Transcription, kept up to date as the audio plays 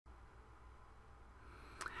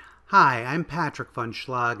Hi, I'm Patrick von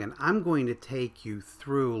Schlag, and I'm going to take you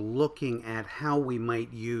through looking at how we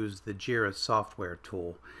might use the Jira Software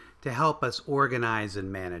tool to help us organize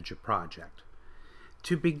and manage a project.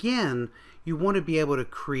 To begin, you want to be able to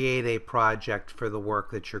create a project for the work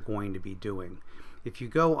that you're going to be doing. If you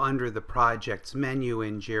go under the Projects menu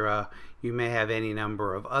in Jira, you may have any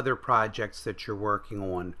number of other projects that you're working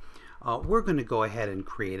on. We're going to go ahead and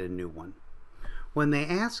create a new one. When you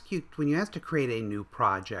ask to create a new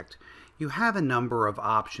project, you have a number of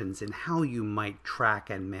options in how you might track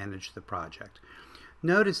and manage the project.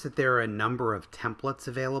 Notice that there are a number of templates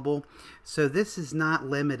available, so this is not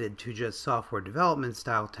limited to just software development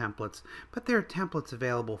style templates, but there are templates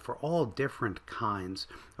available for all different kinds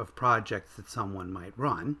of projects that someone might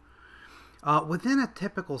run. Within a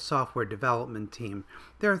typical software development team,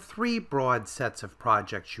 there are three broad sets of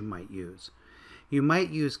projects you might use. You might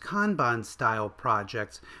use Kanban style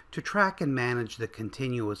projects to track and manage the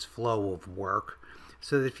continuous flow of work,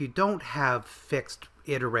 so that if you don't have fixed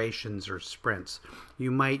iterations or sprints,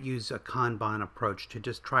 you might use a Kanban approach to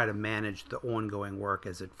just try to manage the ongoing work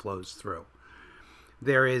as it flows through.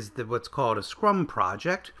 There is what's called a Scrum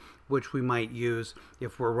project, which we might use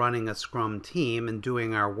if we're running a Scrum team and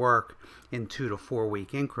doing our work in 2 to 4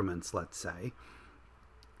 week increments, let's say.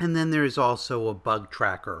 And then there's also a bug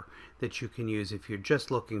tracker that you can use if you're just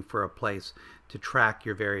looking for a place to track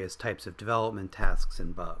your various types of development tasks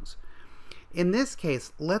and bugs. In this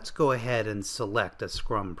case, let's go ahead and select a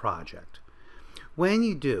Scrum project. When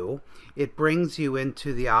you do, it brings you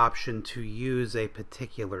into the option to use a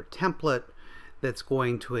particular template that's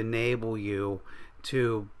going to enable you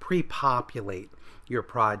to pre-populate your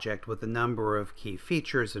project with a number of key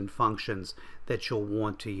features and functions that you'll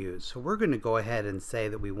want to use. So we're going to go ahead and say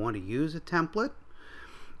that we want to use a template.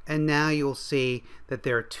 And now you'll see that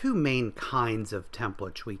there are two main kinds of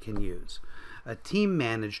templates we can use: a team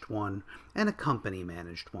managed one and a company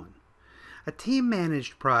managed one. A team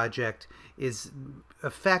managed project is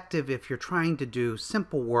effective if you're trying to do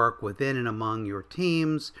simple work within and among your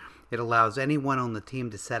teams. It allows anyone on the team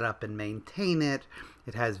to set up and maintain it.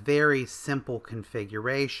 It has very simple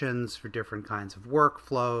configurations for different kinds of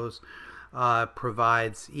workflows,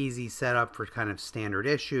 provides easy setup for kind of standard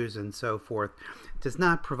issues and so forth. It does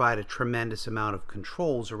not provide a tremendous amount of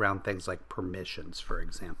controls around things like permissions, for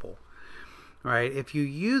example. All right, if you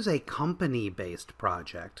use a company-based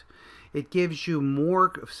project, it gives you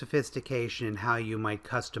more sophistication in how you might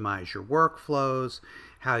customize your workflows,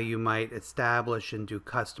 how you might establish and do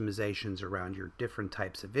customizations around your different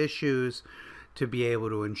types of issues to be able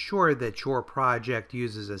to ensure that your project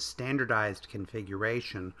uses a standardized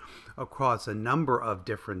configuration across a number of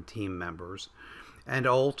different team members, and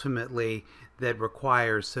ultimately that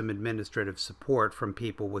requires some administrative support from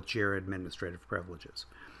people with Jira administrative privileges.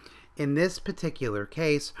 In this particular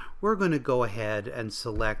case, we're going to go ahead and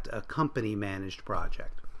select a company managed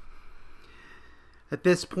project. At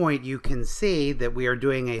this point, you can see that we are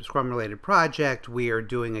doing a Scrum related project, we are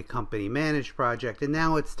doing a company managed project, and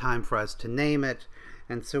now it's time for us to name it.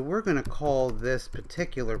 And so we're going to call this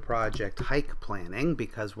particular project Hike Planning,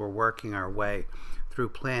 because we're working our way through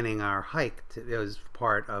planning our hike as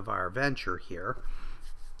part of our venture here.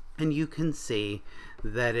 And you can see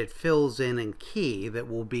that it fills in a key that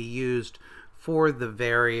will be used for the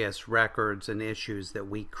various records and issues that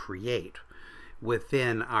we create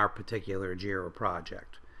within our particular Jira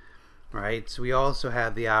project. Right? So we also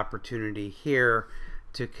have the opportunity here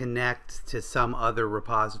to connect to some other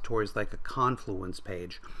repositories like a Confluence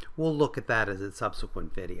page. We'll look at that as a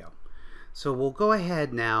subsequent video. So we'll go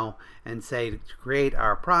ahead now and say to create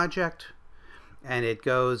our project, and it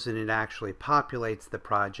goes and it actually populates the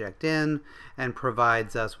project in and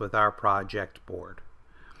provides us with our project board.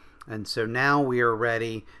 And so now we are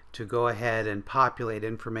ready to go ahead and populate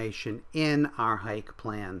information in our hike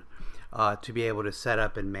plan to be able to set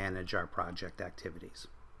up and manage our project activities.